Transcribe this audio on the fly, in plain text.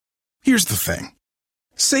Here's the thing.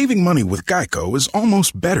 Saving money with Geico is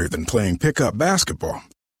almost better than playing pickup basketball.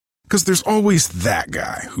 Because there's always that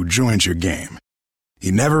guy who joins your game. He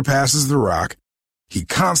never passes the rock, he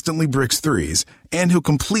constantly bricks threes, and he'll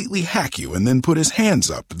completely hack you and then put his hands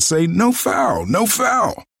up and say, "No foul, no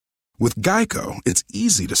foul." With Geico, it's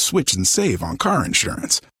easy to switch and save on car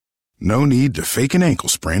insurance. No need to fake an ankle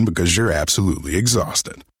sprain because you're absolutely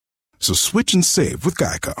exhausted. So switch and save with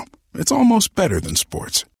Geico. It's almost better than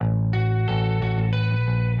sports.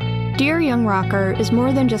 Dear Young Rocker is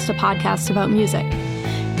more than just a podcast about music.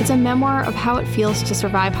 It's a memoir of how it feels to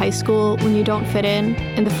survive high school when you don't fit in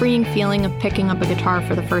and the freeing feeling of picking up a guitar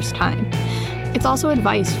for the first time. It's also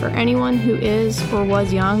advice for anyone who is or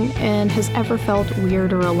was young and has ever felt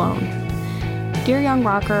weird or alone. Dear Young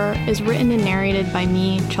Rocker is written and narrated by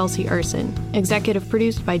me, Chelsea Urson, executive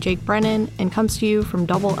produced by Jake Brennan, and comes to you from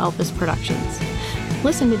Double Elvis Productions.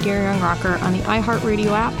 Listen to Dear Young Rocker on the iHeartRadio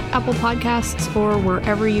app, Apple Podcasts, or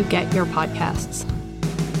wherever you get your podcasts.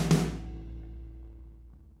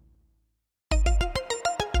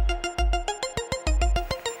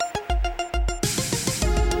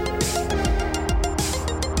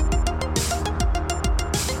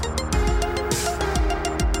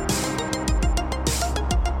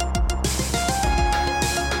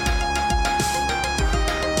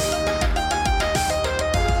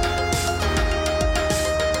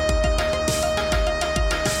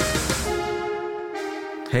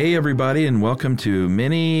 Hey, everybody, and welcome to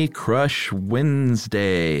Mini Crush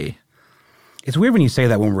Wednesday. It's weird when you say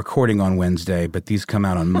that when we're recording on Wednesday, but these come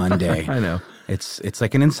out on Monday. I know. It's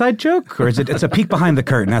like an inside joke, or is it? It's a peek behind the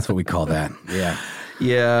curtain. That's what we call that. Yeah.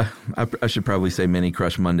 Yeah, I should probably say Mini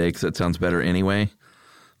Crush Monday because that sounds better anyway.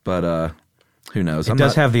 But who knows? It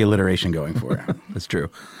does have the alliteration going for it. That's true.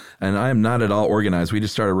 And I am not at all organized. We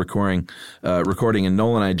just started recording, and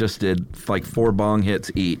Noel and I just did like 4 bong hits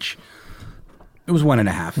each. It was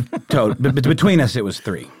 1.5 total. But between us, it was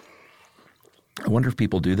 3. I wonder if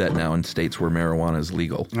people do that now in states where marijuana is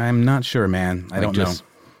legal. I'm not sure, man. I don't know.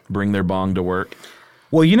 Bring their bong to work.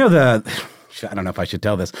 Well, you know I don't know if I should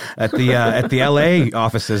tell this. At the LA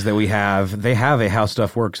offices that we have, they have a How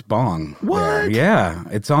Stuff Works bong. What? There. Yeah,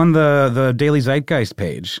 it's on the Daily Zeitgeist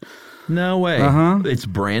page. No way. Uh-huh. It's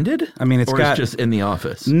branded? I mean, it's just in the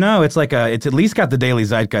office? No, it's it's at least got the Daily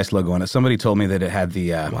Zeitgeist logo on it. Somebody told me that it had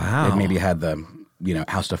the wow. It maybe had the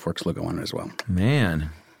How Stuff Works logo on it as well. Man,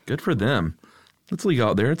 good for them. It's legal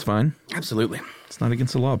out there. It's fine. Absolutely. It's not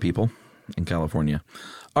against the law, people, in California.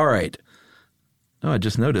 All right. Oh, I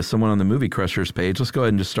just noticed someone on the Movie Crushers page. Let's go ahead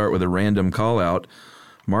and just start with a random call out.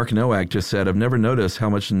 Mark Nowak just said, "I've never noticed how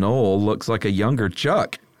much Noel looks like a younger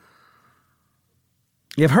Chuck."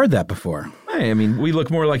 You've heard that before. Hey, I mean, we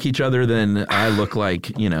look more like each other than I look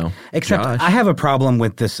like, Except Josh. I have a problem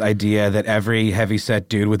with this idea that every heavyset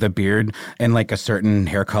dude with a beard and like a certain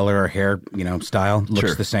hair color or hair, style looks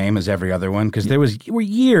Sure. the same as every other one. Because there were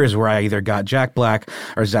years where I either got Jack Black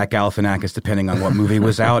or Zach Galifianakis, depending on what movie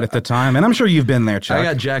was out at the time. And I'm sure you've been there, Chuck. I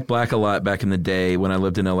got Jack Black a lot back in the day when I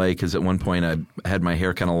lived in L.A. because at one point I had my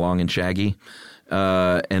hair kind of long and shaggy.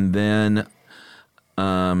 And then...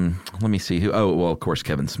 let me see who. Oh, well, of course,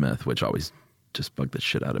 Kevin Smith, which always just bugged the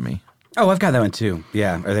shit out of me. Oh, I've got that one too.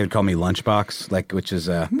 Yeah, or they would call me Lunchbox, which is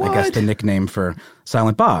I guess the nickname for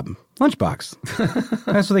Silent Bob. Lunchbox.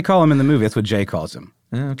 That's what they call him in the movie. That's what Jay calls him.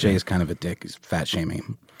 Okay. Jay is kind of a dick. He's fat shaming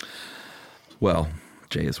him. Well,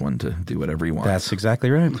 Jay is one to do whatever he wants. That's exactly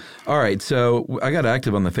right. All right, so I got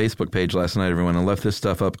active on the Facebook page last night, everyone, and left this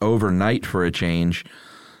stuff up overnight for a change.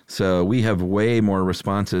 So we have way more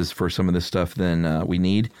responses for some of this stuff than we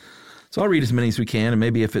need. So I'll read as many as we can, and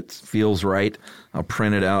maybe if it feels right, I'll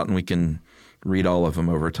print it out and we can read all of them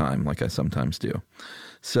over time, like I sometimes do.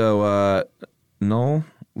 So, Noel,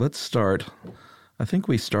 let's start. I think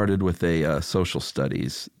we started with a social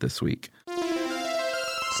studies this week.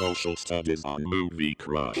 Social studies on Movie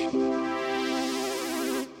Crush.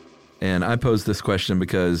 And I posed this question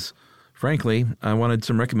because, frankly, I wanted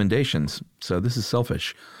some recommendations. So this is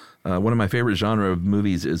selfish. One of my favorite genre of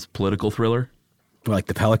movies is political thriller. Like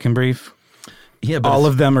The Pelican Brief? Yeah, but all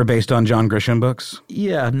of them are based on John Grisham books?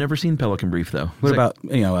 Yeah, I've never seen Pelican Brief, though. What about,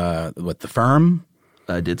 The Firm?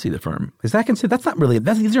 I did see The Firm. Is that considered? That's not really,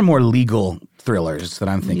 these are more legal thrillers that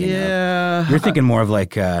I'm thinking of. You're thinking more of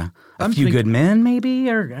like A Few Good Men,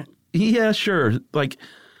 maybe? Or yeah, sure. Like,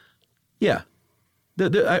 yeah.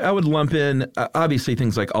 I would lump in, obviously,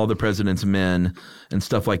 things like All the President's Men and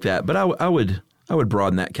stuff like that, but I would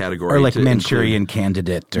broaden that category. Or like Manchurian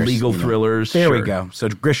Candidate. Or legal thrillers. There sure. we go. So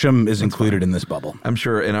Grisham is included in this bubble. I'm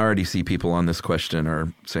sure, and I already see people on this question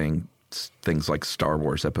are saying things like Star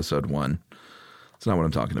Wars Episode 1. It's not what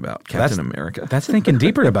I'm talking about. Captain America. That's thinking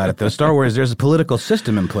deeper about it, though. Star Wars, there's a political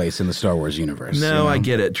system in place in the Star Wars universe. No, I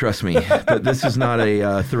get it. Trust me. But this is not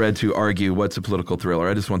a thread to argue what's a political thriller.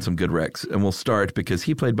 I just want some good recs. And we'll start, because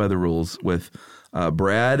he played by the rules, with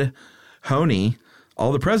Brad Honey,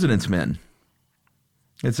 All the President's Men.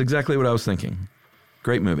 It's exactly what I was thinking.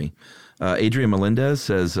 Great movie. Adrian Melendez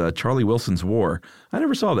says Charlie Wilson's War. I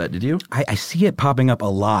never saw that. Did you? I see it popping up a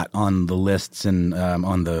lot on the lists and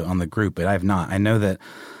on the group, but I have not. I know that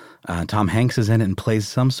Tom Hanks is in it and plays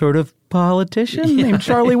some sort of politician named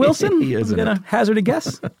Charlie Wilson. He is. I'm going to hazard a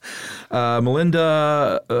guess.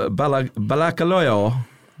 Melinda Balacaloyo.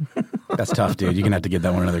 That's tough, dude. You're going to have to give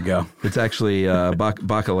that one another go. It's actually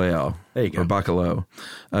Bacalao. There you go. Or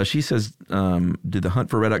Bacalao. She says, did the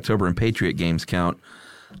Hunt for Red October and Patriot Games count?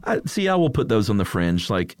 I will put those on the fringe.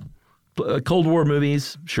 Like Cold War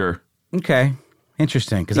movies, sure. Okay.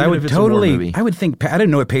 Interesting. Because I Even would if it's a war totally, movie. I would think, I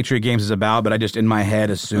didn't know what Patriot Games is about, but I just in my head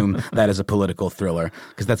assume that is a political thriller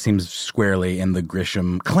because that seems squarely in the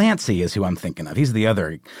Grisham. Clancy is who I'm thinking of. He's the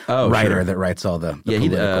other writer sure. that writes all the Yeah,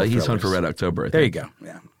 political he's Hunt for thrillers. Red October. I think. There you go.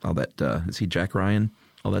 Yeah. All that, is he Jack Ryan?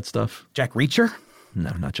 All that stuff? Jack Reacher? No,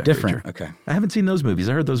 not Jack Different. Reacher. Okay. I haven't seen those movies.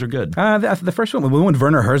 I heard those are good. The first one, the one with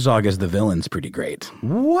Werner Herzog as the villain's pretty great.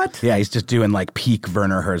 What? Yeah, he's just doing like peak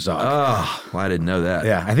Werner Herzog. Oh, well, I didn't know that.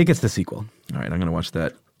 Yeah, I think it's the sequel. All right, I'm going to watch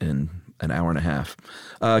that in an hour and a half.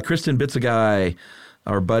 Kristen Bitsaguy,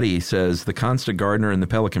 our buddy, says The Constant Gardener and The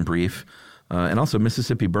Pelican Brief, and also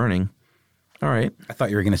Mississippi Burning. All right. I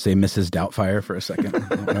thought you were going to say Mrs. Doubtfire for a second.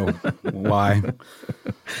 I don't know why.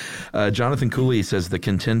 Jonathan Cooley says The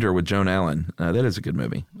Contender with Joan Allen. That is a good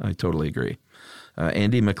movie. I totally agree.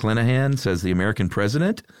 Andy McClenahan says The American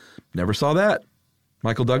President. Never saw that.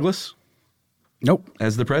 Michael Douglas? Nope.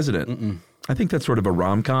 As the president. Mm-mm. I think that's sort of a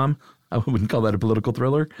rom-com. I wouldn't call that a political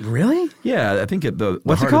thriller. Really? Yeah, I think the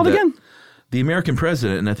What's it heart called of again? The American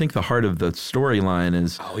President, and I think the heart of the storyline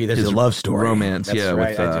is there's his a love story. romance. That's yeah,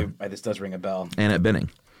 right. with This does ring a bell. Annette Bening.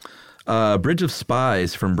 Bridge of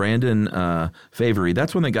Spies from Brandon Favory.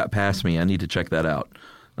 That's one that got past me. I need to check that out.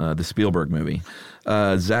 The Spielberg movie.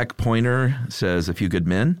 Zach Pointer says A Few Good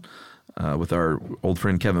Men with our old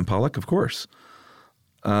friend Kevin Pollak, of course.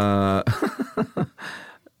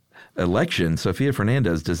 Election, Sofia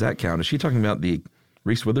Fernandez. Does that count? Is she talking about the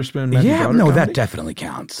Reese Witherspoon? Matthew Broderick no, comedy? that definitely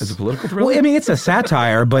counts. As a political thriller? Well, I mean, it's a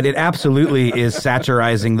satire, but it absolutely is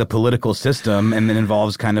satirizing the political system and then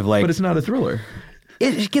involves kind of like... But it's not a thriller.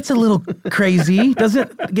 It gets a little crazy. Does it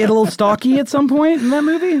get a little stalky at some point in that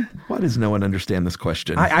movie? Why does no one understand this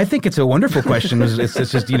question? I think it's a wonderful question. It's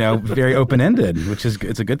just, very open-ended, which is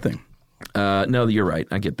it's a good thing. No, you're right.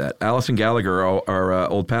 I get that. Allison Gallagher, our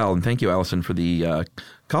old pal, and thank you, Allison, for the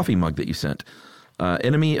coffee mug that you sent.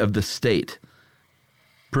 Enemy of the State.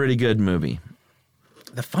 Pretty good movie.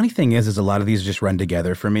 The funny thing is a lot of these just run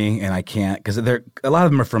together for me, and I can't because a lot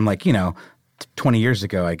of them are from 20 years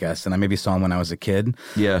ago, I guess, and I maybe saw them when I was a kid.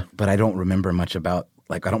 Yeah, but I don't remember much about.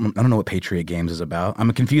 I don't know what Patriot Games is about. I'm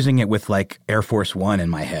confusing it with Air Force One in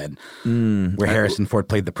my head, where Harrison Ford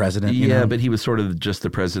played the president. Yeah, but he was sort of just the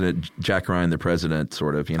president, Jack Ryan, the president,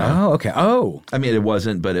 sort of. Oh, okay. Oh, I mean, it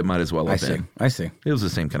wasn't, but it might as well have been. I see. It was the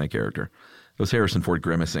same kind of character. It was Harrison Ford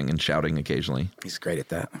grimacing and shouting occasionally. He's great at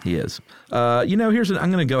that. He is. I'm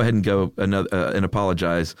going to go ahead and and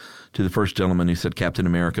apologize to the first gentleman who said Captain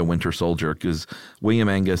America: Winter Soldier, because William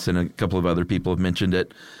Angus and a couple of other people have mentioned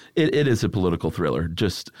it. It is a political thriller,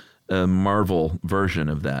 just a Marvel version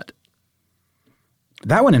of that.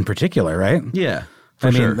 That one in particular, right? Yeah.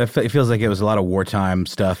 It feels like it was a lot of wartime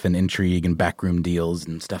stuff and intrigue and backroom deals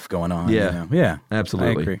and stuff going on. Yeah. Yeah. Absolutely.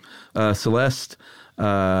 I agree. Celeste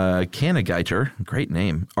Cannegeiter, great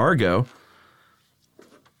name. Argo,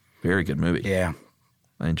 very good movie. Yeah.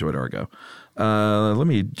 I enjoyed Argo. Let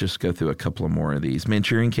me just go through a couple of more of these.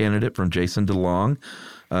 Manchurian Candidate from Jason DeLong.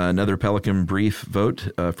 Another Pelican Brief vote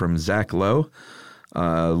from Zach Lowe.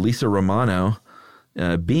 Lisa Romano,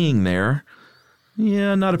 Being There.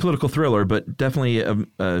 Yeah, not a political thriller, but definitely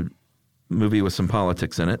a movie with some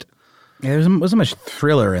politics in it. Yeah, there wasn't much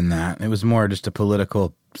thriller in that. It was more just a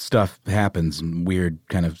political stuff happens and weird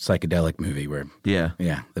kind of psychedelic movie where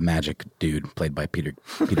the magic dude played by Peter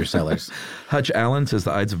Sellers. Hutch Allen says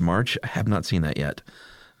The Ides of March. I have not seen that yet.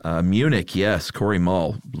 Munich, yes. Corey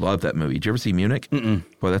Mull, love that movie. Did you ever see Munich? Mm-mm.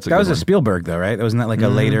 Boy, that's a that good was one. a Spielberg though, right? Wasn't that like a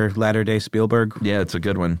latter day Spielberg? Yeah, it's a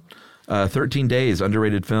good one. 13 Days,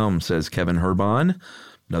 underrated film, says Kevin Herbon.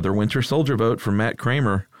 Another Winter Soldier vote from Matt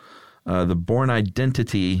Kramer. The Bourne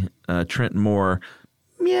Identity, Trent Moore.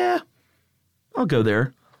 Yeah, I'll go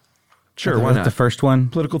there. Sure, why not? The first one,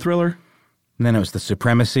 Political thriller? and then it was The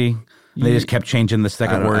Supremacy. And they just kept changing the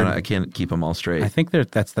second word. I can't keep them all straight. I think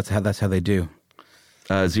that's how they do.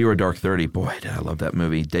 Zero Dark 30. Boy, I love that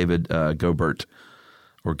movie. David Gobert.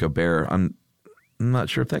 I'm not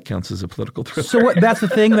sure if that counts as a political thriller. So that's the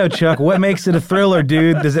thing, though, Chuck. What makes it a thriller,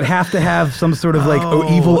 dude? Does it have to have some sort of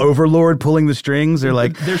evil overlord pulling the strings, or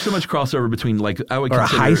like there's so much crossover between I would or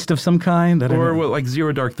consider, a heist of some kind, like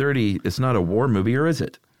Zero Dark 30. It's not a war movie, or is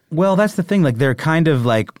it? Well, that's the thing. Like they're kind of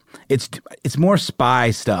like it's more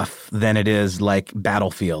spy stuff than it is like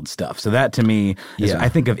battlefield stuff. So that to me is I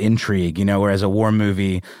think of intrigue, whereas a war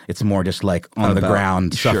movie it's more just like on the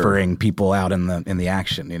ground suffering people out in the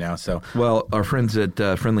action, So well, our friends at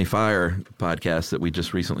Friendly Fire podcast that we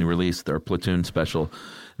just recently released, their Platoon special,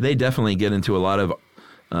 they definitely get into a lot of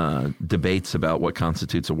debates about what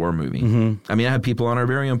constitutes a war movie. Mm-hmm. I mean, I have people on our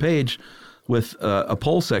very own page with a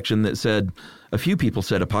poll section that said a few people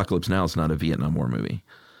said Apocalypse Now is not a Vietnam War movie.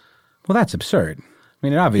 Well, that's absurd. I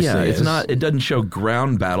mean, it obviously it's is. not. It doesn't show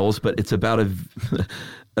ground battles, but it's about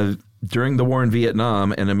during the war in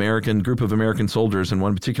Vietnam, an group of American soldiers, and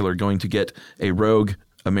one in particular, going to get a rogue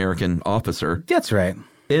American officer. That's right.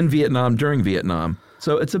 In Vietnam during Vietnam.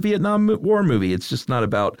 So it's a Vietnam War movie. It's just not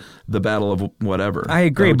about the battle of whatever. I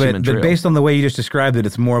agree, but based on the way you just described it,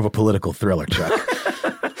 it's more of a political thriller, Chuck.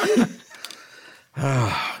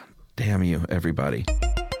 Damn you, everybody.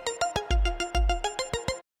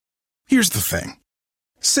 Here's the thing.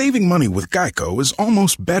 Saving money with Geico is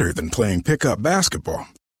almost better than playing pickup basketball.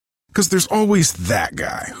 Because there's always that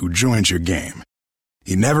guy who joins your game.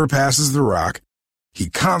 He never passes the rock, he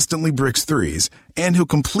constantly bricks threes, and he'll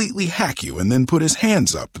completely hack you and then put his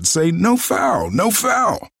hands up and say, "No foul, no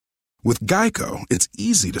foul." With Geico, it's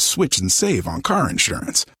easy to switch and save on car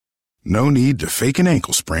insurance. No need to fake an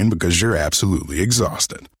ankle sprain because you're absolutely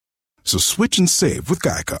exhausted. So switch and save with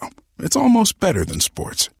Geico. It's almost better than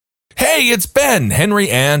sports. Hey, it's Ben, Henry,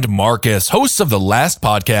 and Marcus, hosts of the Last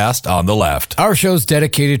Podcast on the Left. Our show's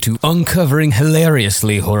dedicated to uncovering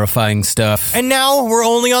hilariously horrifying stuff. And now we're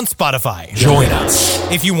only on Spotify. Join us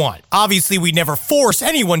if you want. Obviously, we'd never force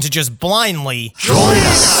anyone to just blindly join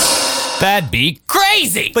us. That'd be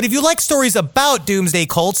crazy. But if you like stories about doomsday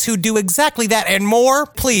cults who do exactly that and more,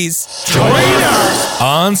 please join us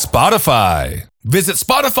on Spotify. Visit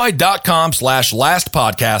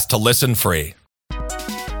Spotify.com/lastpodcast to listen free.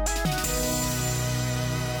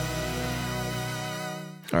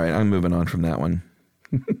 All right, I'm moving on from that one.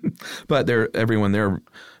 But there are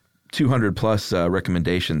 200 plus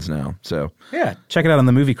recommendations now. So yeah, check it out on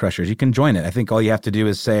the Movie Crushers. You can join it. I think all you have to do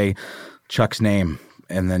is say Chuck's name,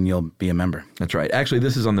 and then you'll be a member. That's right. Actually,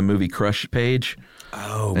 this is on the Movie Crush page.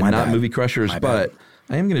 Oh, and my not bad. Movie Crushers, My but bad.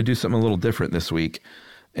 I am going to do something a little different this week.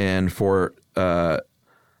 And for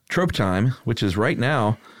Trope Time, which is right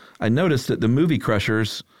now, I noticed that the Movie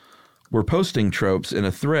Crushers were posting tropes in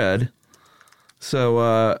a thread. So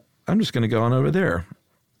I'm just going to go on over there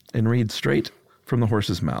and read straight from the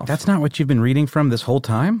horse's mouth. That's not what you've been reading from this whole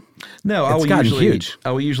time? No, It's gotten huge.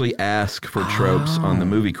 I will usually ask for tropes on the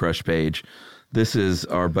Movie Crush page. This is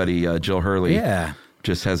our buddy Jill Hurley. Yeah.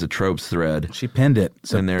 Just has a tropes thread. She pinned it,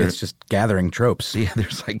 so And there- it's just gathering tropes. Yeah,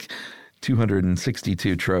 there's like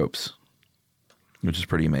 262 tropes, which is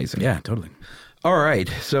pretty amazing. Yeah, totally. All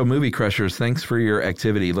right, so Movie Crushers, thanks for your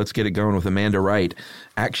activity. Let's get it going with Amanda Wright.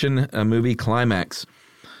 Action movie climax.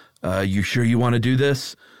 You sure you want to do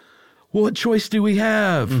this? What choice do we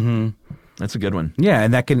have? Mm-hmm. That's a good one. Yeah,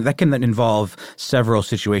 and that can involve several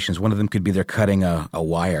situations. One of them could be they're cutting a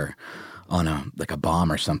wire on a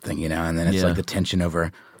bomb or something, and then it's like the tension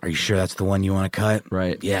over, are you sure that's the one you want to cut?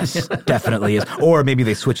 Right. Yes, definitely is. Or maybe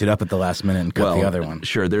they switch it up at the last minute and cut the other one.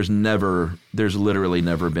 Sure. There's literally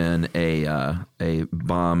never been a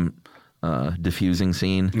bomb diffusing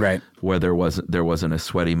scene, right, where there wasn't a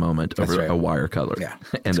sweaty moment over a wire cutter. Yeah,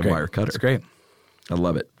 and a wire cutter. It's great. I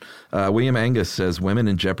love it. William Angus says Women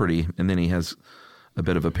in Jeopardy, and then he has a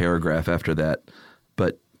bit of a paragraph after that.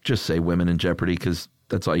 But just say Women in Jeopardy because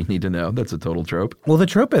that's all you need to know. That's a total trope. Well, the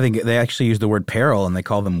trope, I think they actually use the word peril, and they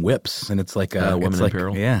call them whips, and it's like a women in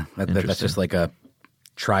peril. Yeah, that's just like a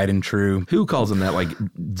tried and true. Who calls them that? Like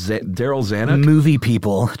Daryl Zanuck? Movie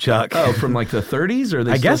people, Chuck. Oh, from like the 30s? Or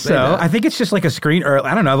they I still guess say so. that? I think it's just like a screen, or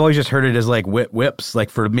I don't know. I've always just heard it as like whips.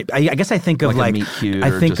 Like for me, I guess I think of Like a meet cute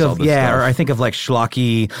or just all this stuff. or I think of like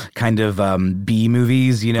schlocky kind of B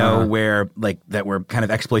movies, where like that were kind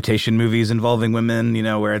of exploitation movies involving women,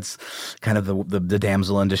 where it's kind of the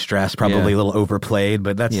damsel in distress, probably a little overplayed,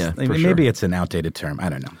 but that's maybe it's an outdated term. I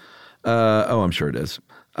don't know. I'm sure it is.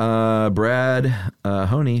 Brad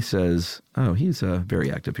Honey says, he's very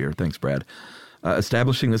active here. Thanks, Brad.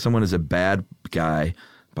 Establishing that someone is a bad guy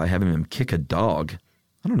by having him kick a dog.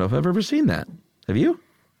 I don't know if I've ever seen that. Have you?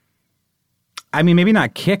 I mean, maybe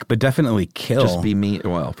not kick, but definitely kill. Just be mean.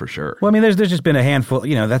 Well, for sure. Well, I mean, there's just been a handful.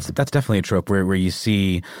 You know, that's definitely a trope where you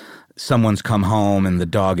see someone's come home and the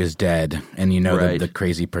dog is dead, and you know Right. the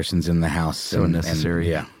crazy person's in the house. So unnecessary.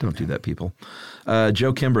 Yeah. Don't do that, people.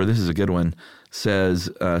 Joe Kimber, this is a good one, says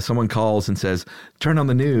someone calls and says, turn on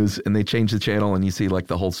the news, and they change the channel and you see like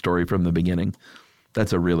the whole story from the beginning.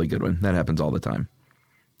 That's a really good one. That happens all the time.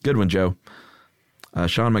 Good one, Joe.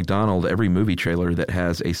 Sean McDonald, every movie trailer that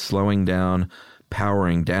has a slowing down,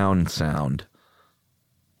 powering down sound.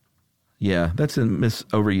 Yeah, that's a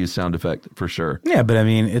overused sound effect for sure. Yeah, but I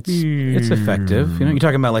mean, it's effective. You know, you're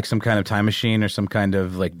talking about like some kind of time machine or some kind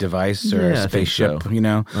of like device or Yeah, I a think spaceship. so. You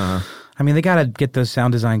know, I mean, they got to get those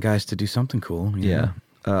sound design guys to do something cool. you know?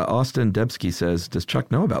 Austin Debsky says, does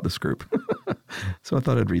Chuck know about this group? So I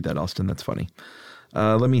thought I'd read that, Austin. That's funny.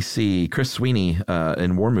 Let me see. Chris Sweeney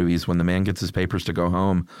in war movies, when the man gets his papers to go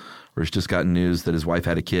home or has just gotten news that his wife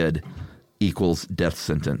had a kid, equals death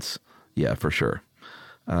sentence. Yeah, for sure.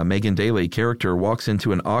 Megan Daly, character walks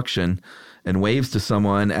into an auction and waves to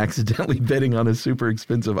someone accidentally bidding on a super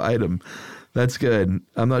expensive item. That's good.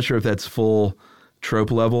 I'm not sure if that's full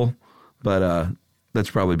trope level, but that's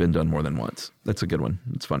probably been done more than once. That's a good one.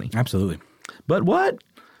 It's funny. Absolutely. But what?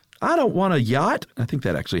 I don't want a yacht. I think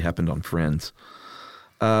that actually happened on Friends.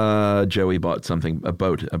 Joey bought a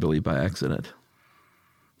boat, I believe, by accident.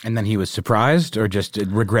 And then he was surprised or just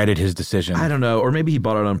regretted his decision? I don't know. Or maybe he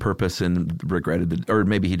bought it on purpose and regretted it. Or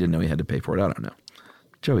maybe he didn't know he had to pay for it. I don't know.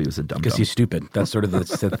 Joey was a dumb Because he's stupid. That's sort of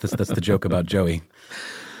that's the joke about Joey.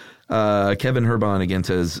 Kevin Herbon again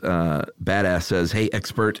says, Badass says, hey,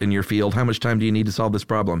 expert in your field, how much time do you need to solve this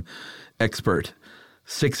problem? Expert,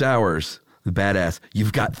 6 hours. The Badass,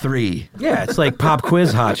 you've got 3. Yeah, it's like pop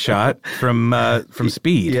quiz hot shot from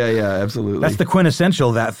Speed. Yeah, absolutely. That's the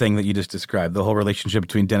quintessential that thing that you just described. The whole relationship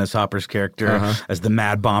between Dennis Hopper's character as the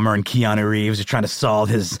Mad Bomber and Keanu Reeves are trying to solve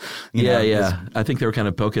his. His, I think they were kind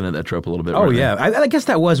of poking at that trope a little bit. Oh yeah, I guess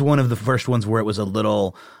that was one of the first ones where it was a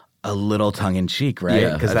little tongue in cheek, right?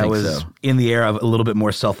 Yeah, because I that think was so. in the era of a little bit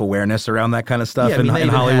more self awareness around that kind of stuff Yeah, I mean, in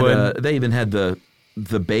Hollywood. they even had the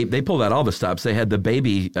baby. They pulled out all the stops. They had the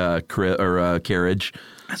baby carriage.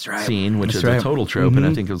 That's right. Scene, which is a total trope, and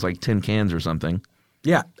I think it was like tin cans or something.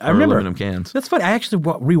 Yeah, I or remember aluminum cans. That's funny. I actually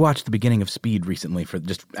rewatched the beginning of Speed recently for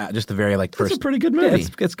just the very first. It's a pretty good movie. Yeah,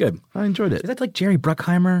 it's good. I enjoyed it. Is that like Jerry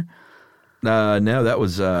Bruckheimer? No, that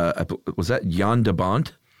was that Jan de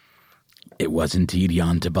Bont? It was indeed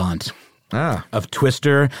Jan de Bont. Ah, of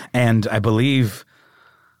Twister, and I believe.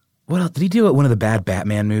 What else? Did he do one of the bad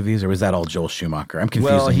Batman movies, or was that all Joel Schumacher? I'm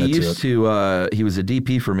confusing well, he the two. used to. He was a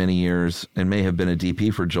DP for many years, and may have been a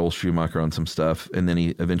DP for Joel Schumacher on some stuff, and then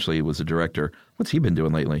he eventually was a director. What's he been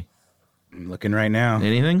doing lately? I'm looking right now.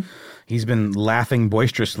 Anything? He's been laughing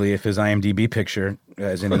boisterously, if his IMDb picture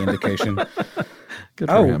is any indication. Good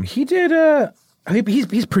for him. He did.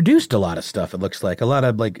 He's produced a lot of stuff. It looks like a lot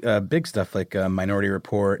of big stuff, like Minority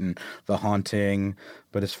Report and The Haunting.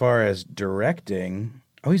 But as far as directing.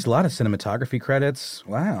 He's a lot of cinematography credits.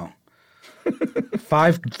 Wow.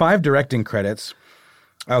 five directing credits.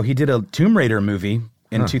 Oh, he did a Tomb Raider movie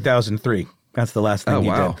in 2003. That's the last thing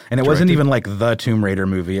he did. And it wasn't even like the Tomb Raider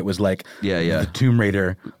movie. It was like the Tomb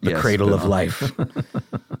Raider, the Cradle of Life.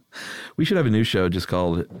 We should have a new show just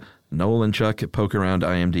called Noel and Chuck Poke Around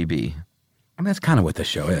IMDb. I mean, that's kind of what the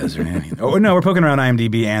show is, right? Oh, no, we're poking around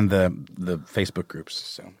IMDb and the Facebook groups,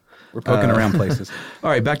 so... We're poking around places. All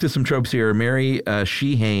right, back to some tropes here. Mary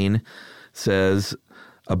Sheehan says,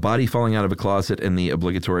 a body falling out of a closet and the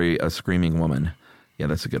obligatory screaming woman. Yeah,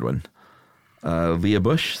 that's a good one. Leah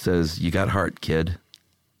Bush says, you got heart, kid.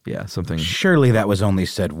 Yeah, something. Surely that was only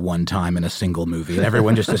said one time in a single movie. And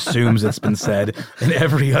everyone just assumes it's been said in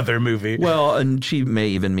every other movie. Well, and she may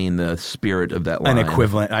even mean the spirit of that line. An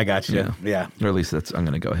equivalent. I got you. Yeah. Or at least I'm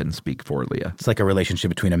going to go ahead and speak for Leah. It's like a relationship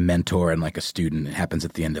between a mentor and like a student. It happens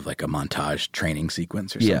at the end of like a montage training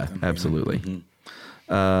sequence or something. Yeah, absolutely.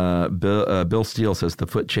 Mm-hmm. Bill Steele says the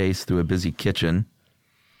foot chase through a busy kitchen.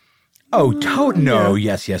 Oh, no.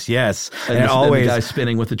 Yes. And always the guy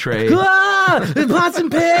spinning with the tray. Pots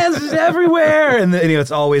and pans is everywhere. And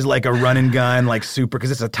it's always like a run and gun, like super,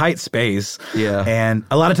 because it's a tight space. Yeah. And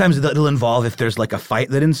a lot of times it'll involve, if there's like a fight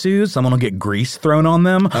that ensues, someone will get grease thrown on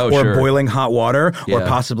them or boiling hot water or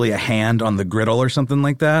possibly a hand on the griddle or something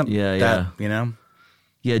like that. Yeah. You know?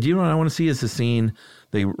 Yeah. Do you know what I want to see is the scene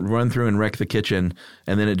they run through and wreck the kitchen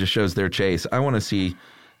and then it just shows their chase. I want to see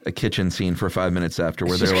a kitchen scene for 5 minutes after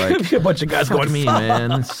where they're like, a bunch of guys going, me,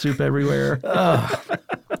 man, soup everywhere.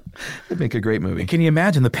 It'd make a great movie. Can you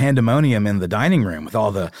imagine the pandemonium in the dining room with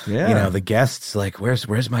all the, the guests like,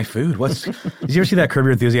 where's my food? Did you ever see that Curb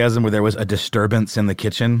Your Enthusiasm where there was a disturbance in the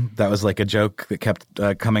kitchen? That was like a joke that kept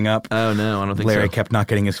coming up. Oh, no, I don't think Larry so. kept not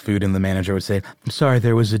getting his food and the manager would say, I'm sorry,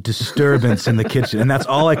 there was a disturbance in the kitchen. And that's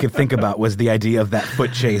all I could think about was the idea of that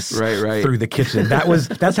foot chase through the kitchen.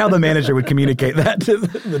 That's how the manager would communicate that to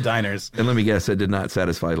the diners. And let me guess, it did not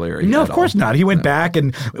satisfy Larry. No, of course not. He went back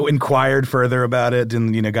and inquired further about it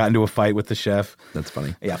and, got into a fight with the chef. That's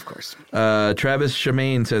funny. Yeah, of course. Travis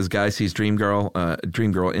Shemaine says, guy sees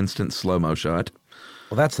Dreamgirl instant slow-mo shot.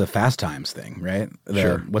 Well, that's the Fast Times thing, right?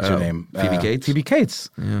 Sure. What's her name? Phoebe Cates? Phoebe Cates.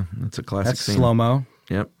 Yeah, that's a classic That's scene. slow-mo.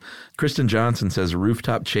 Yep. Kristen Johnson says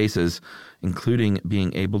rooftop chases, including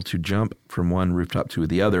being able to jump from one rooftop to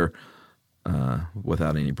the other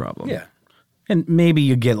without any problem. Yeah. And maybe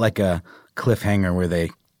you get like a cliffhanger where they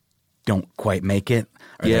don't quite make it,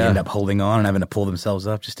 or they end up holding on and having to pull themselves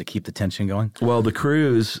up just to keep the tension going. Well, the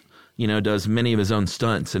Cruise, does many of his own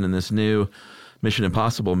stunts, and in this new Mission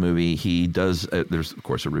Impossible movie, he does. There's of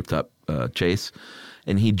course a rooftop chase,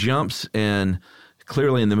 and he jumps, and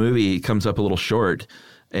clearly in the movie he comes up a little short,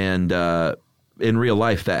 and in real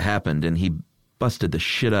life that happened, and he busted the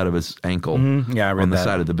shit out of his ankle on the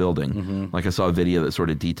side of the building. Like I saw a video that sort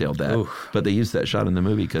of detailed that. Oof. But they used that shot in the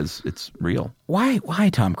movie because it's real. Why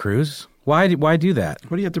Tom Cruise? Why do that?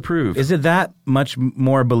 What do you have to prove? Is it that much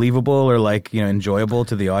more believable or enjoyable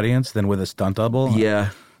to the audience than with a stunt double? Yeah.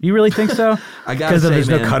 You really think so? I gotta say, there's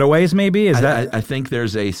no cutaways, maybe? I think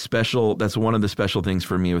there's a special. That's one of the special things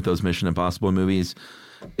for me with those Mission Impossible movies.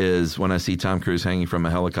 Is when I see Tom Cruise hanging from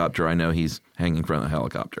a helicopter, I know he's hanging from a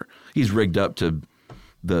helicopter. He's rigged up to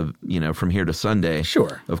the from here to Sunday,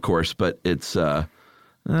 sure, of course, but it's I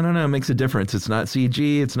don't know, it makes a difference. It's not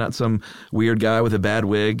CG. It's not some weird guy with a bad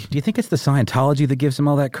wig. Do you think it's the Scientology that gives him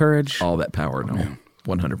all that courage, all that power? No,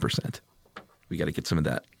 100%. We got to get some of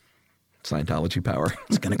that Scientology power.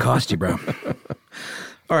 It's going to cost you, bro.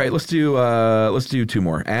 All right, let's do two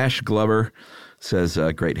more. Ash Glover says,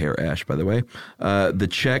 great hair, Ash, by the way. The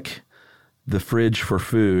check the fridge for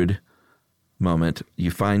food moment.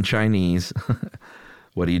 You find Chinese.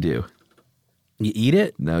 What do? You eat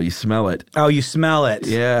it? No, you smell it. Oh, you smell it.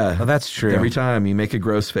 Yeah. Oh, that's true. Every time you make a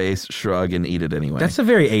gross face, shrug, and eat it anyway. That's a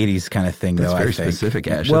very 80s kind of thing, that's though, I think. That's very specific,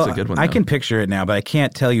 Ash. Well, that's a good one, I can picture it now, but I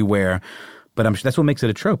can't tell you where. But I'm sure that's what makes it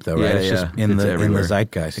a trope, though, right? Yeah, it's just in the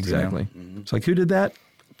zeitgeist. Exactly. It's like, who did that?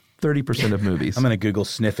 30% of movies. I'm going to Google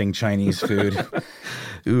sniffing Chinese food.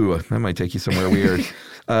 Ooh, that might take you somewhere weird.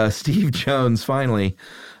 Steve Jones, finally.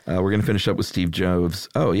 We're going to finish up with Steve Joves.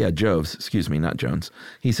 Oh, yeah, Joves. Excuse me, not Jones.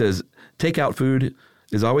 He says, takeout food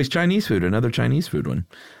is always Chinese food, another Chinese food one,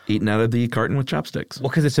 eaten out of the carton with chopsticks. Well,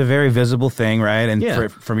 because it's a very visible thing, right? And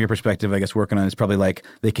from your perspective, I guess working on it, it's probably like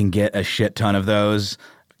they can get a shit ton of those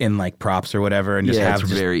in like props or whatever and it's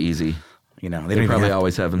very easy. They probably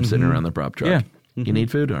always have them sitting around the prop truck. Yeah. You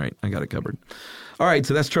need food? All right, I got it covered. All right,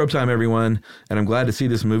 so that's trope time, everyone. And I'm glad to see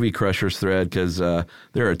this movie Crushers thread because there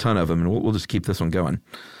are a ton of them, and we'll just keep this one going.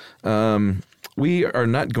 We are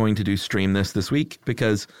not going to do Stream This week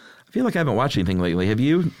because I feel like I haven't watched anything lately. Have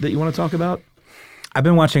you that you want to talk about? I've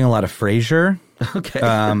been watching a lot of Frasier. Okay,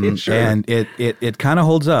 sure. And it kind of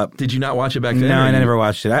holds up. Did you not watch it back then? No, I never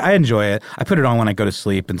watched it. I enjoy it. I put it on when I go to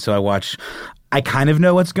sleep, and so I kind of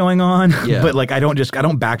know what's going on, but like I don't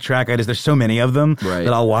backtrack. There's so many of them that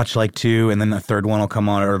I'll watch like two, and then the third one will come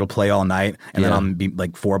on, or it'll play all night, and then I'll be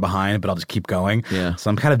like 4 behind, but I'll just keep going. Yeah. So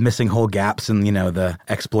I'm kind of missing whole gaps in the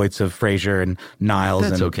exploits of Frasier and Niles.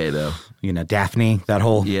 That's and, okay though. Daphne, that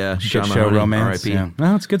whole shit show romance. R.I.P. Yeah.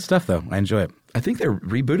 No, it's good stuff though. I enjoy it. I think they're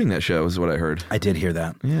rebooting that show, is what I heard. I did hear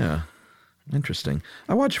that. Yeah, interesting.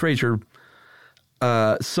 I watched Frasier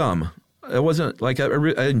some. It wasn't like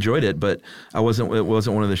I enjoyed it, but it wasn't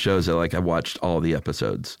one of the shows that like I watched all the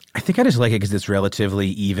episodes. I think I just like it because it's relatively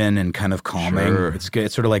even and kind of calming. Sure. It's good.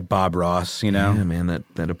 It's sort of like Bob Ross, Yeah, man,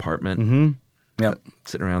 that apartment. Mm-hmm. Yep.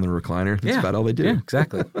 Sitting around the recliner. That's about all they do. Yeah,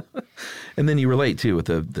 exactly. And then you relate too with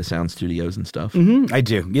the sound studios and stuff. Mm-hmm. I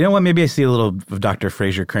do. You know what? Maybe I see a little of Dr.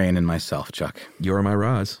 Frasier Crane in myself, Chuck. You're my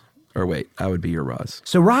Roz. Or wait, I would be your Roz.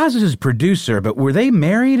 So Roz is his producer, but were they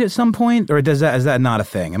married at some point, or is that not a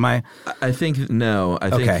thing? Am I? I think no. I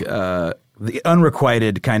think the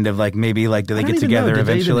unrequited kind of like maybe like do they get together Did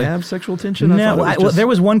eventually? They even have sexual tension? No. There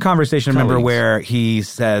was one conversation I remember where he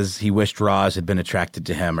says he wished Roz had been attracted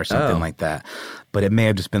to him or something like that, but it may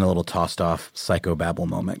have just been a little tossed off psychobabble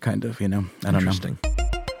moment, kind of. I don't know. Interesting.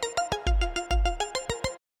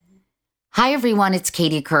 Hi, everyone. It's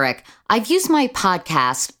Katie Couric. I've used my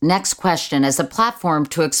podcast, Next Question, as a platform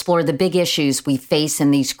to explore the big issues we face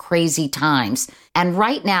in these crazy times. And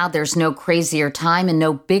right now, there's no crazier time and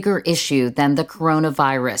no bigger issue than the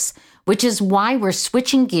coronavirus, which is why we're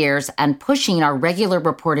switching gears and pushing our regular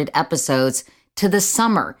reported episodes to the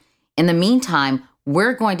summer. In the meantime,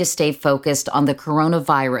 we're going to stay focused on the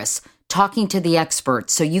coronavirus, talking to the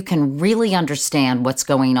experts so you can really understand what's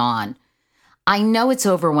going on. I know it's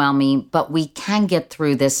overwhelming, but we can get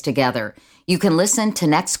through this together. You can listen to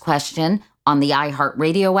Next Question on the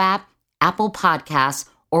iHeartRadio app, Apple Podcasts,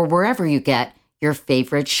 or wherever you get your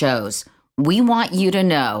favorite shows. We want you to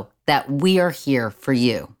know that we are here for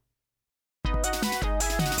you.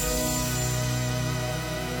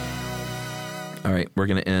 All right, we're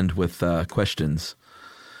going to end with questions.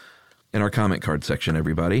 In our comment card section,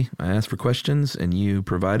 everybody, I asked for questions, and you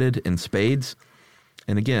provided in spades.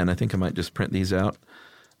 And again, I think I might just print these out,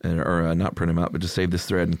 or not print them out, but just save this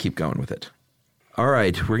thread and keep going with it. All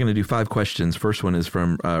right, we're going to do 5 questions. First one is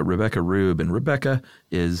from Rebecca Rube, and Rebecca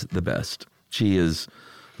is the best. She is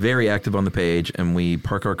very active on the page, and we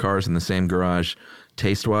park our cars in the same garage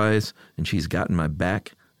taste-wise, and she's gotten my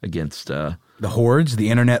back against... the hordes, the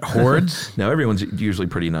internet hordes? No, everyone's usually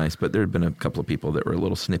pretty nice, but there have been a couple of people that were a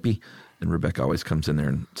little snippy, and Rebecca always comes in there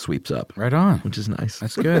and sweeps up. Right on. Which is nice.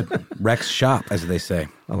 That's good. Rex shop, as they say.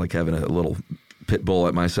 I like having a little pit bull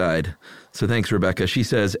at my side. So thanks, Rebecca. She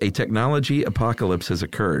says, a technology apocalypse has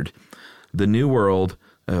occurred. The new world,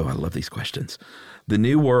 oh, I love these questions. The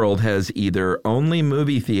new world has either only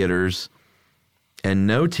movie theaters and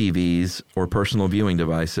no TVs or personal viewing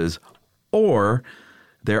devices, or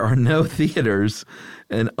there are no theaters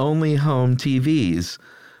and only home TVs.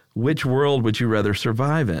 Which world would you rather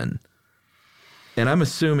survive in? And I'm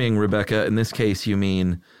assuming, Rebecca, in this case, you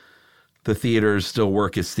mean the theaters still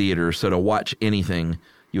work as theaters. So to watch anything,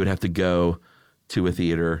 you would have to go to a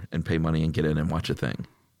theater and pay money and get in and watch a thing.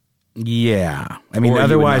 Yeah. I mean,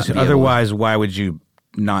 otherwise, why would you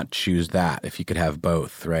not choose that if you could have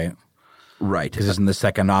both, right? Right. Because isn't the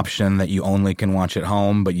second option that you only can watch at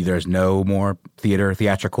home, but there's no more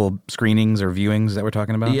theatrical screenings or viewings that we're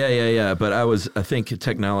talking about? Yeah. But I think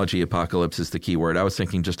technology apocalypse is the key word. I was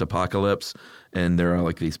thinking just apocalypse, and there are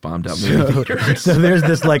like these bombed out movie theaters. So there's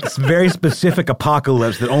this like very specific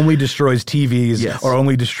apocalypse that only destroys TVs or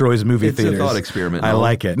only destroys movie theaters. It's a thought experiment. I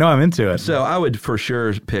like it. No, I'm into it. So I would for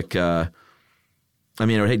sure pick, I would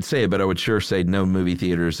hate to say it, but I would sure say no movie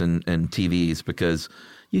theaters and TVs, because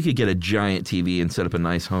you could get a giant TV and set up a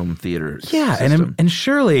nice home theater system. and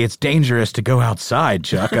surely it's dangerous to go outside,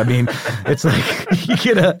 Chuck. I mean, it's like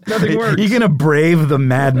nothing works. You're gonna brave the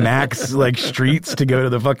Mad Max like streets to go to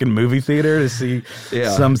the fucking movie theater to see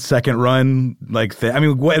some second run like thing. I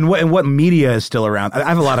mean, what media is still around? I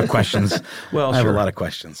have a lot of questions. Well, I have a lot of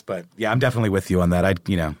questions, but yeah, I'm definitely with you on that.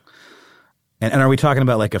 And are we talking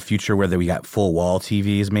about like a future where we got full wall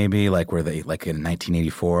TVs, maybe like where they like in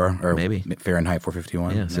 1984 or maybe Fahrenheit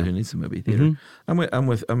 451? Yeah. So who needs a movie theater?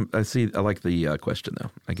 Mm-hmm. I like the question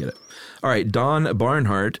though. I get it. All right. Don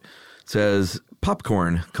Barnhart says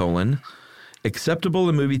popcorn : acceptable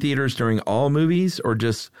in movie theaters during all movies or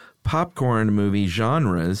just popcorn movie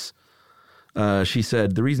genres? She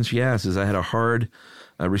said the reason she asked is I had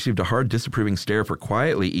received a hard disapproving stare for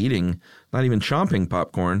quietly eating, not even chomping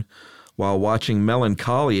popcorn, while watching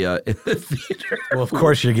Melancholia in the theater. Well, of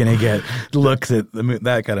course you're going to get looks at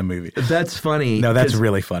that kind of movie. That's funny. No, that's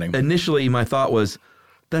really funny. Initially, my thought was,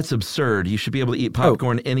 that's absurd. You should be able to eat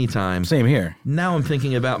popcorn anytime. Same here. Now I'm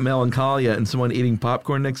thinking about Melancholia and someone eating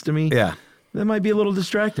popcorn next to me. Yeah. That might be a little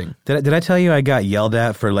distracting. Did I tell you I got yelled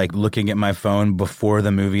at for like looking at my phone before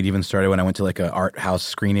the movie even started when I went to like an art house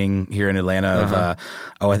screening here in Atlanta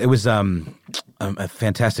it was a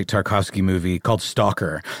fantastic Tarkovsky movie called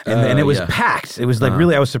Stalker, and it was packed. It was like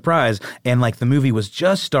really, I was surprised, and like the movie was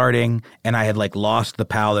just starting, and I had like lost the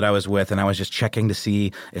pal that I was with, and I was just checking to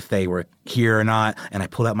see if they were here or not, and I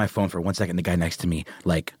pulled out my phone for 1 second. The guy next to me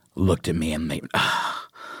like looked at me and they.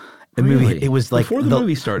 The movie, it was like before the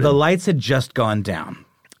movie started. The lights had just gone down.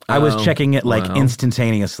 I was checking it like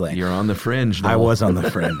instantaneously. You're on the fringe, though. I was on the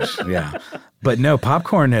fringe, yeah. But no,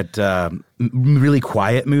 popcorn at really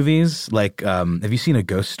quiet movies. Like, have you seen A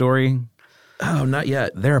Ghost Story? Oh, not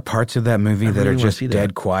yet. There are parts of that movie that are just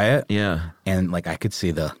dead quiet. Yeah. And like I could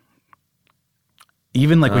see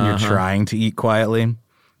even like when you're trying to eat quietly.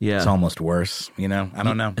 Yeah. It's almost worse, I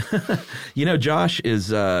don't know. Josh is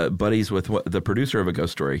buddies with the producer of A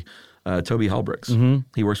Ghost Story, Toby Halbrooks. Mm-hmm.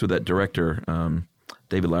 He works with that director,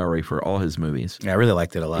 David Lowery, for all his movies. Yeah, I really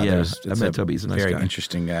liked it a lot. Yeah, I met Toby. He's a nice guy. Very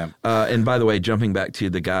interesting guy. And by the way, jumping back to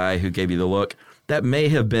the guy who gave you the look, that may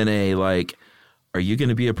have been a like, are you going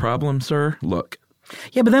to be a problem, sir? Look.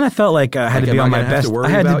 Yeah, but then I felt like I had to be on my best. I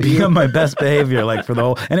had to be on my best behavior, like for the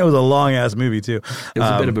whole. And it was a long ass movie too. It was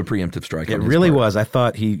a bit of a preemptive strike. It really was. I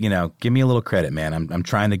thought he, give me a little credit, man. I'm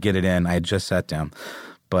trying to get it in. I had just sat down,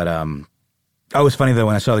 but it was funny though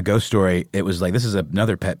when I saw the Ghost Story. It was like, this is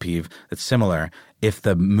another pet peeve that's similar. If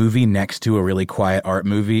the movie next to a really quiet art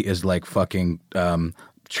movie is like fucking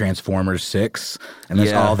Transformers 6, and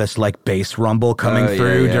there's all this like bass rumble coming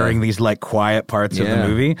through during these like quiet parts of the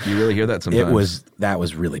movie. You really hear that sometimes. That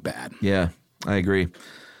was really bad. Yeah, I agree.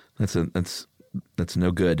 That's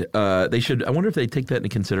no good. They should. I wonder if they take that into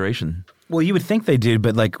consideration. Well, you would think they did,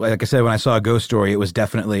 but like I said, when I saw a Ghost Story, it was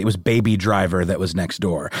Baby Driver that was next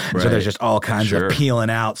door. Right. So there's just all kinds of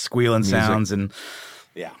peeling out, squealing sounds, and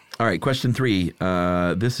yeah. All right, question 3.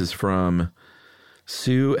 This is from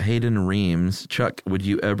Sue Hayden Reams. Chuck, would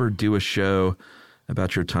you ever do a show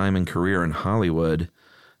about your time and career in Hollywood?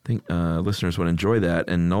 I think listeners would enjoy that.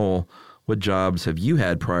 And Noel, what jobs have you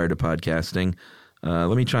had prior to podcasting?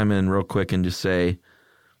 Let me chime in real quick and just say,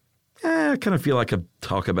 I kind of feel like I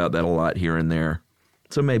talk about that a lot here and there.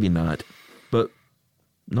 So maybe not. But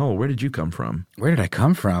Noel, where did you come from? Where did I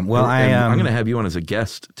come from? Well, I'm going to have you on as a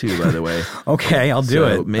guest too, by the way. Okay, I'll do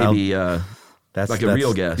it. Maybe that's a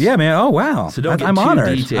real guest. Yeah, man. Oh, wow. So don't get I'm too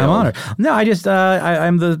honored. detailed. I'm honored. No, I just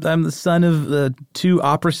I'm the son of 2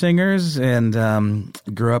 opera singers, and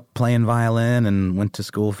grew up playing violin, and went to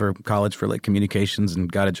school for college for like communications, and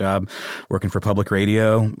got a job working for public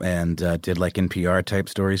radio, and did like NPR type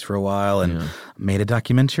stories for a while, and made a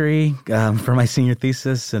documentary for my senior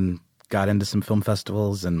thesis, and got into some film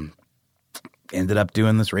festivals, and ended up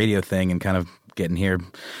doing this radio thing, and kind of getting here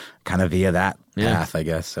kind of via that path, I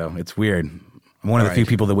guess. So it's weird. I'm one of the few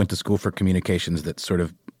people that went to school for communications that sort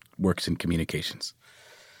of works in communications.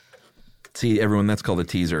 See, everyone, that's called a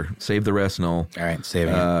teaser. Save the rest, Noel. All right,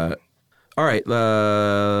 saving it. All right,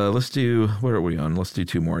 let's do, what are we on? Let's do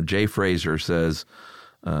 2 more. Jay Fraser says,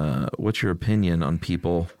 what's your opinion on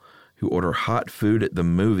people who order hot food at the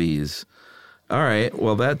movies? All right,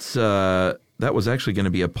 well, that was actually going to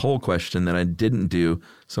be a poll question that I didn't do,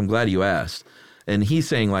 so I'm glad you asked. And he's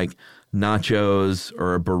saying like nachos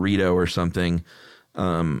or a burrito or something,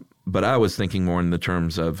 but I was thinking more in the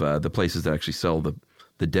terms of the places that actually sell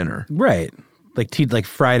the dinner. Right. Like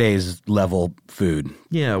Fridays level food.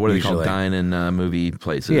 Yeah, what are they called? Dine-in movie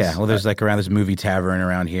places. Yeah, well, there's like around this movie tavern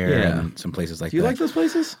around here and some places like that. Do you like those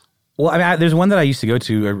places? Well, I mean, there's one that I used to go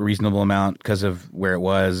to a reasonable amount because of where it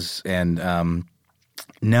was, and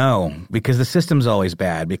no, because the system's always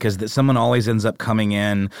bad, because someone always ends up coming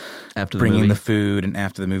in after bringing the food, and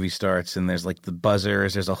after the movie starts, and there's like the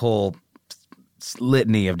buzzers, there's a whole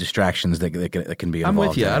litany of distractions that can be involved. I'm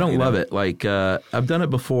with you. I don't love it. Like I've done it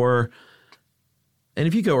before, and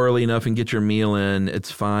if you go early enough and get your meal in,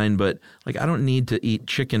 it's fine, but like I don't need to eat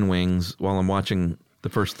chicken wings while I'm watching the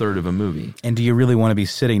first third of a movie. And do you really want to be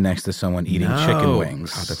sitting next to someone eating chicken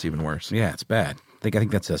wings? God, that's even worse. Yeah, it's bad. I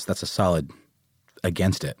think that's a solid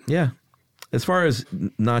against it. Yeah. As far as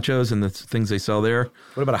nachos and the things they sell there.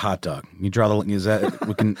 What about a hot dog? You draw the is that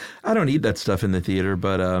we can I don't eat that stuff in the theater,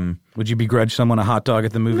 but would you begrudge someone a hot dog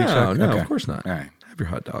at the movie? No, okay. Of course not. All right. Have your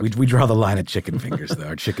hot dog. We draw the line at chicken fingers though,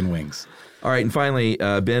 or chicken wings. All right, and finally,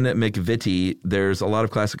 Ben McVitie, there's a lot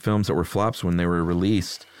of classic films that were flops when they were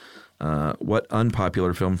released. What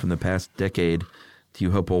unpopular film from the past decade do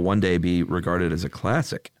you hope will one day be regarded as a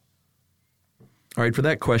classic? All right, for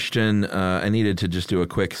that question, I needed to just do a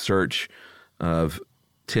quick search of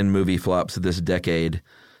 10 movie flops of this decade,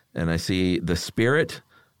 and I see The Spirit.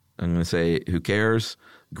 I'm going to say, who cares?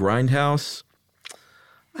 Grindhouse.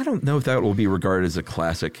 I don't know if that will be regarded as a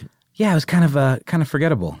classic. Yeah, it was kind of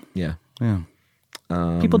forgettable. Yeah.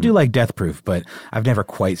 People do like Death Proof, but I've never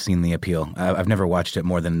quite seen the appeal. I've never watched it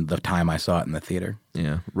more than the time I saw it in the theater.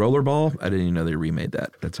 Yeah. Rollerball, I didn't even know they remade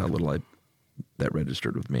that. That's how little that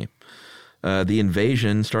registered with me. The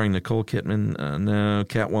Invasion, starring Nicole Kidman, no.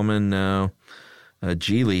 Catwoman, no.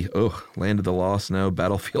 Geely, Land of the Lost, no.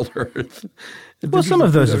 Battlefield Earth. Well, some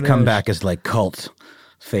of those have come back as like cult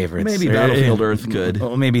favorites. Maybe Battlefield Earth good.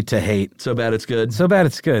 Well, maybe To Hate. So Bad It's Good. So Bad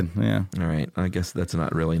It's Good, yeah. All right. I guess that's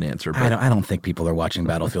not really an answer. But I don't think people are watching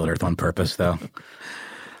Battlefield Earth on purpose, though.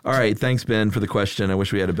 All right. Thanks, Ben, for the question. I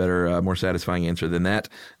wish we had a better, more satisfying answer than that.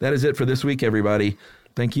 That is it for this week, everybody.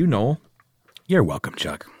 Thank you, Noel. You're welcome,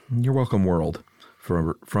 Chuck. You're welcome, world,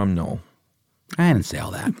 from Noel. I didn't say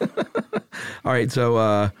all that. All right.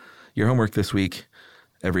 So your homework this week,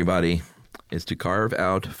 everybody, is to carve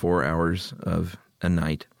out 4 hours of a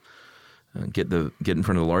night. Get in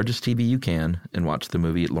front of the largest TV you can and watch the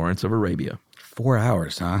movie Lawrence of Arabia. 4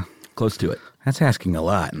 hours, huh? Close to it. That's asking a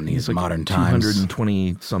lot in these modern times.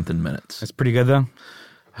 220-something minutes. That's pretty good, though?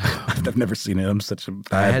 I've never seen it. I'm such a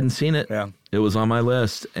bad... I hadn't seen it. Yeah. It was on my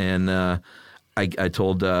list, and I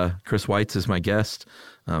told Chris Weitz is my guest,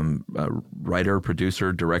 writer,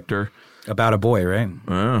 producer, director. About a Boy, right?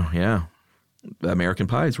 Oh, yeah. American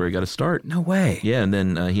Pie is where he got to start. No way. Yeah, and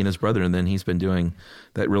then he and his brother, and then he's been doing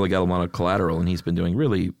that. Really got a lot of collateral, and he's been doing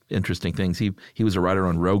really interesting things. He was a writer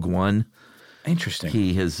on Rogue One. Interesting.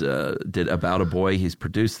 He has did About a Boy. He's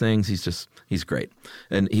produced things. He's great,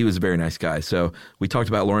 and he was a very nice guy. So we talked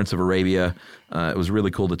about Lawrence of Arabia. It was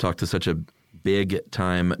really cool to talk to such a big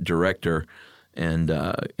time director, and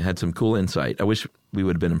had some cool insight. I wish we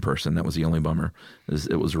would have been in person. That was the only bummer.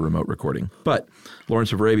 It was a remote recording. But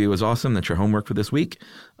Lawrence of Arabia was awesome. That's your homework for this week.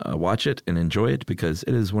 Watch it and enjoy it because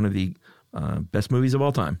it is one of the best movies of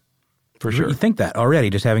all time, for sure. You think that already,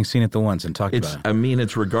 just having seen it the once and talked about it. I mean,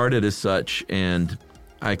 it's regarded as such, and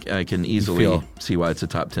I can easily see why it's a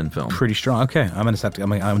top 10 film. Pretty strong. Okay, I'm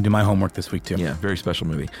gonna do my homework this week too. Yeah, very special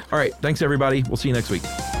movie. All right, thanks everybody. We'll see you next week.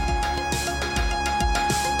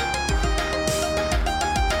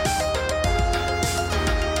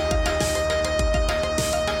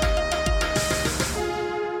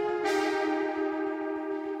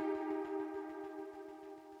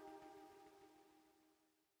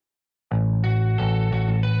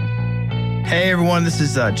 Hey everyone, this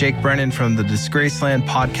is Jake Brennan from the Disgraceland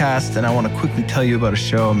podcast, and I want to quickly tell you about a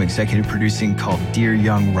show I'm executive producing called Dear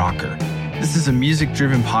Young Rocker. This is a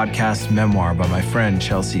music-driven podcast memoir by my friend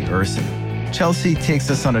Chelsea Urson. Chelsea takes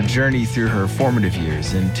us on a journey through her formative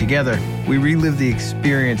years, and together we relive the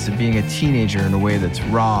experience of being a teenager in a way that's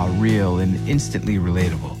raw, real, and instantly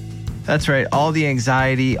relatable. That's right, all the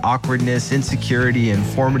anxiety, awkwardness, insecurity, and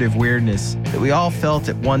formative weirdness that we all felt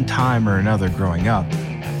at one time or another growing up.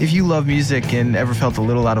 If you love music and ever felt a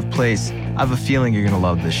little out of place, I have a feeling you're going to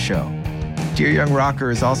love this show. Dear Young Rocker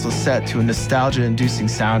is also set to a nostalgia-inducing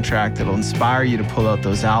soundtrack that'll inspire you to pull out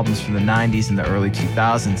those albums from the 90s and the early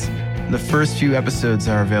 2000s. And the first few episodes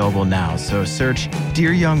are available now, so search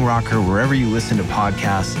Dear Young Rocker wherever you listen to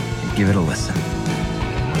podcasts and give it a listen.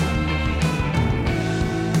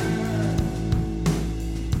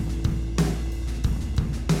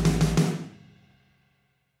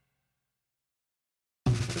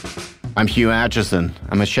 I'm Hugh Atchison.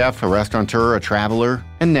 I'm a chef, a restaurateur, a traveler,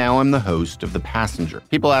 and now I'm the host of The Passenger.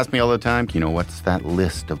 People ask me all the time, what's that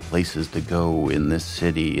list of places to go in this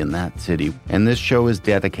city, in that city? And this show is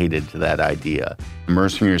dedicated to that idea,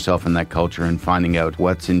 immersing yourself in that culture and finding out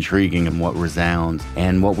what's intriguing and what resounds,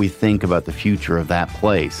 and what we think about the future of that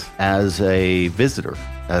place as a visitor,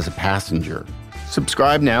 as a passenger.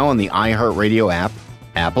 Subscribe now on the iHeartRadio app,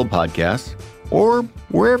 Apple Podcasts, or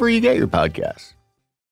wherever you get your podcasts.